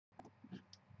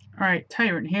Alright,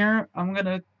 Tyrant here. I'm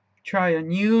gonna try a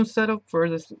new setup for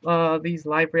this these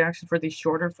live reactions for these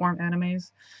shorter form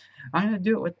animes. I'm gonna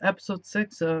do it with episode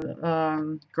 6 of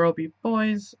Girl Beat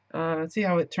Boys. See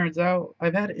how it turns out.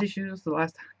 I've had issues the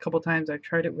last couple times I've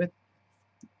tried it with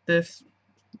this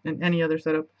and any other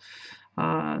setup.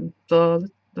 So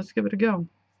let's give it a go.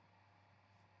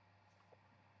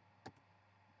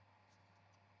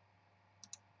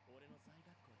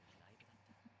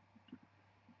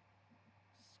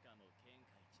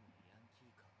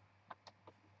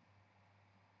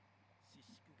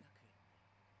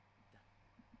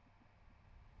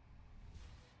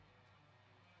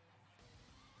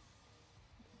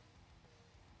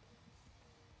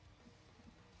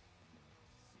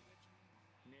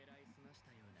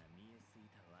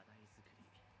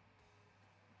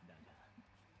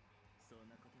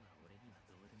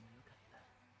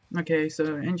 Okay,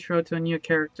 so intro to a new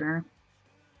character.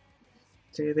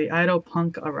 See, the idol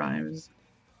punk arrives.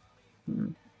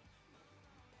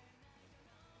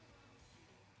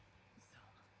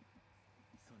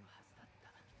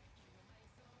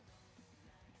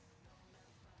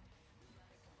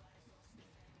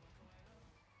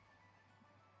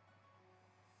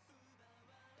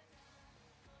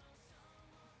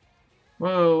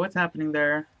 Whoa, what's happening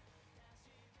there?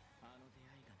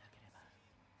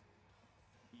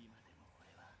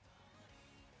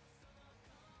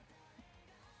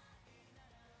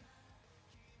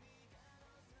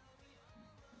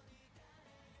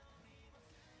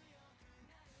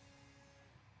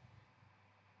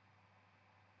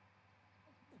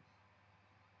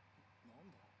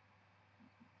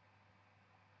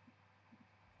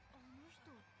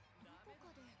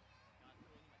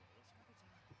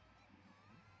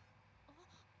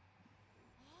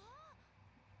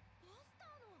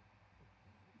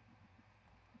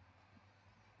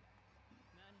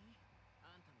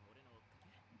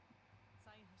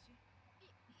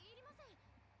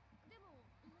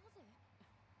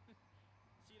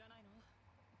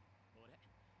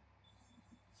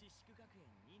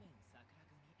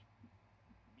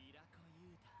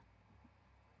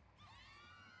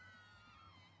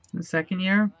 The second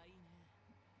year?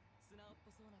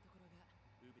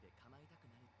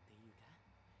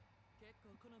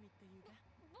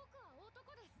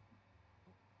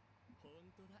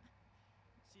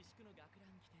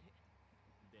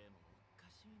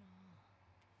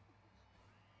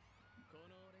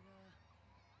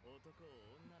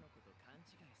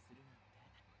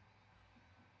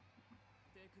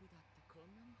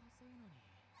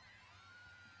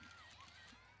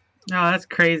 Oh, that's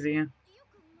crazy.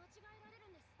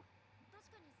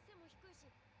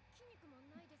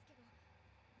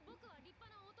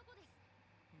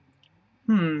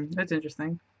 That's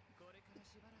interesting.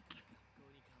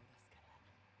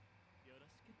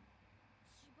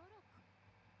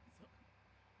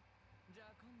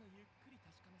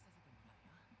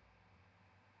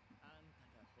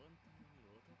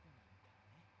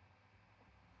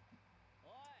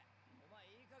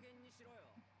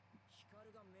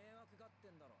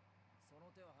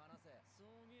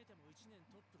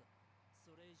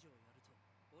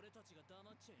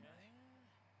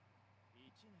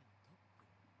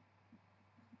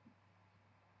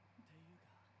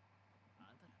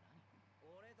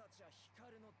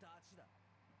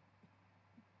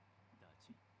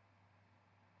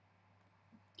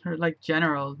 Or like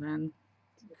generals, man.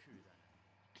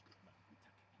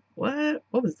 What?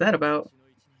 What was that about?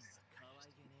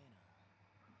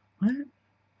 What?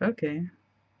 Okay.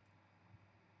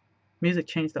 Music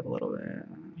changed up a little bit.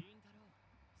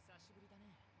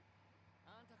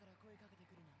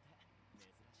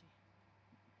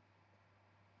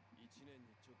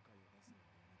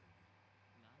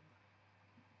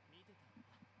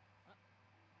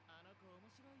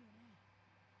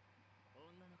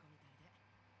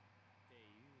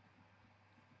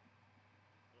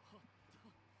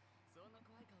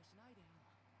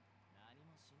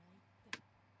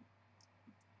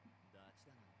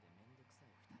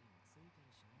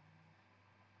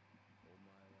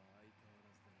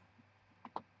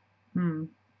 Hmm.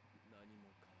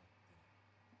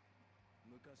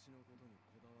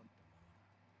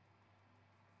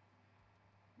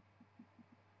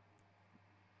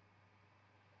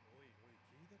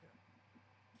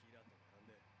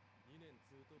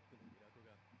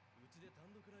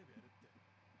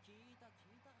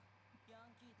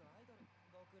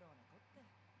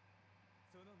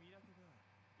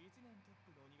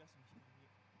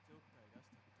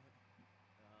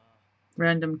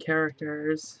 Random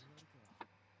characters.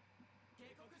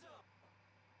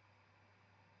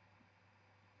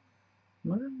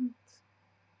 What?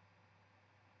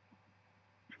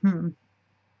 Hmm.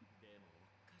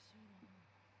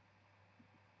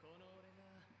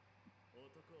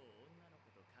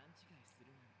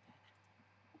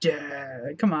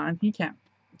 Yeah, come on, he can't.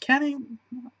 Can he?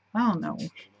 I don't know.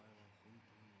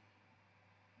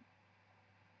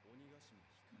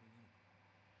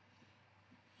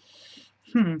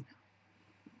 Hmm.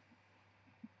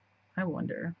 I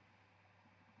wonder.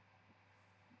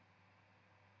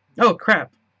 Oh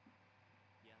crap.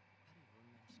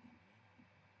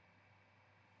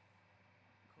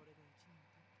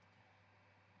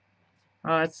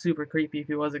 Oh, that's super creepy if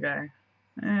he was a guy.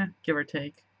 Give or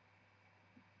take.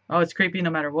 Oh, it's creepy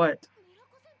no matter what.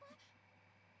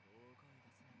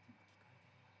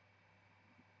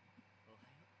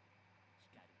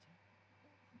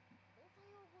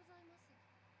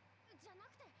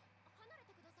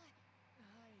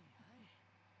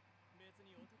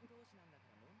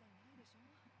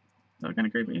 So kind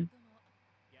of creepy.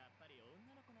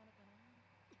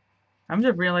 I'm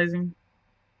just realizing.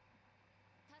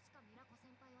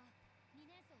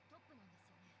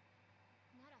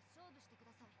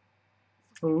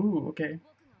 Oh, okay.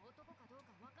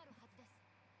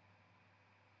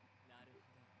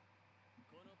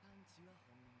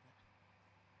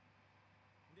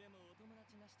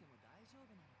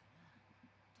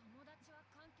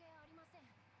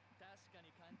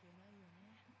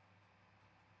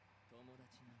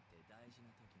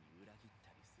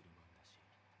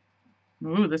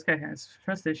 Ooh, this guy has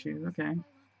trust issues. Okay.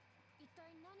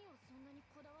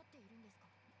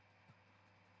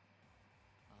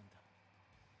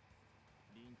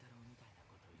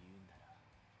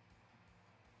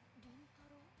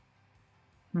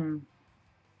 Hmm.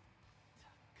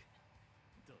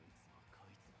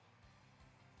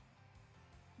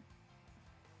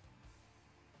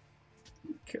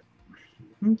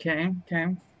 Okay.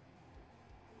 Okay.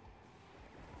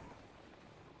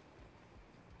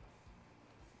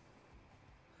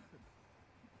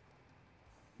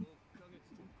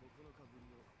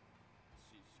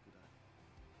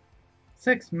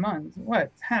 $6 months.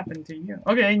 What's happened to you?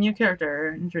 Okay, new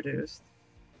character introduced.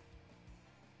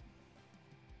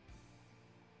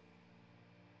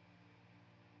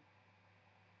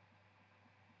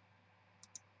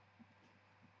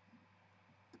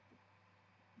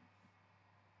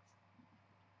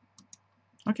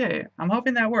 Okay, I'm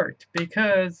hoping that worked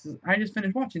because I just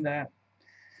finished watching that.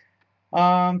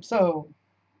 So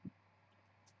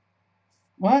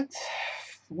what?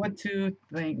 What to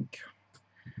think?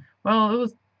 Well, it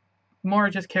was more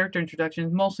just character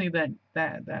introductions, mostly that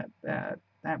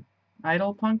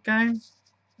idol punk guy.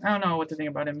 I don't know what to think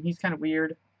about him. He's kind of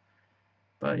weird,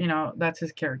 but that's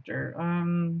his character. I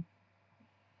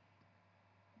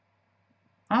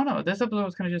don't know. This episode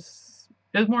was kind of just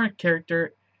it was more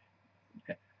character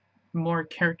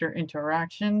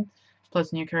interaction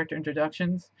plus new character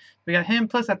introductions. We got him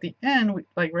plus at the end,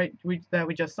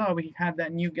 we just saw, we had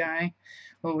that new guy.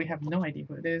 Well, we have no idea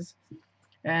who it is,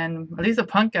 and at least the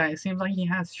punk guy seems like he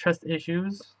has trust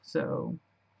issues. So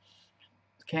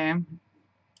okay,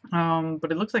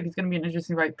 but it looks like it's gonna be an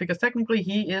interesting fight because technically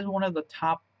he is one of the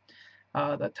top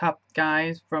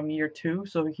guys from year two,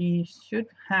 so he should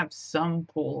have some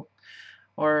pull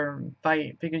or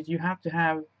fight because you have to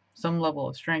have some level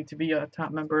of strength to be a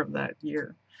top member of that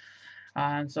year.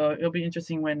 So it'll be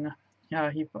interesting when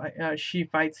she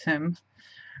fights him.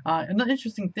 And the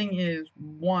interesting thing is,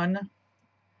 one,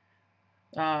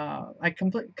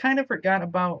 kind of forgot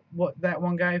about what that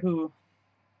one guy who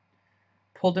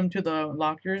pulled him to the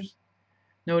lockers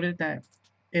noted that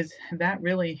is that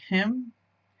really him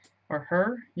or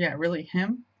her? Yeah, really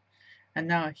him. And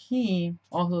now he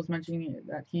also is mentioning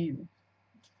that he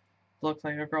looks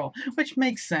like a girl, which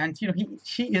makes sense.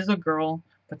 She is a girl,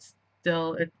 but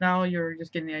still, now you're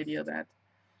just getting the idea that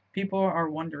people are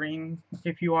wondering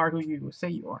if you are who you say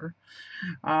you are.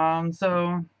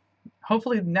 So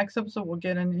hopefully the next episode we'll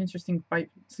get an interesting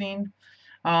fight scene.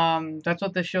 That's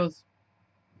what this show's,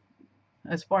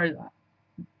 as far as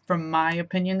from my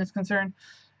opinion is concerned,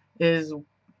 is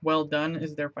well done.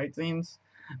 Is their fight scenes,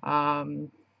 and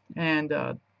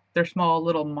their small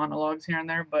little monologues here and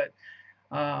there, but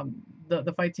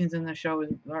the fight scenes in the show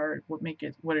are what make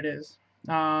it what it is.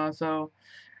 So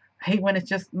I hate when it's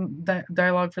just that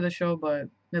dialogue for the show, but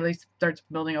at least starts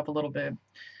building up a little bit.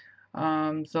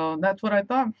 So that's what I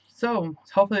thought. So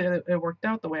hopefully it worked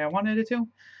out the way I wanted it to.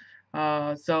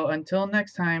 So until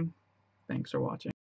next time, thanks for watching.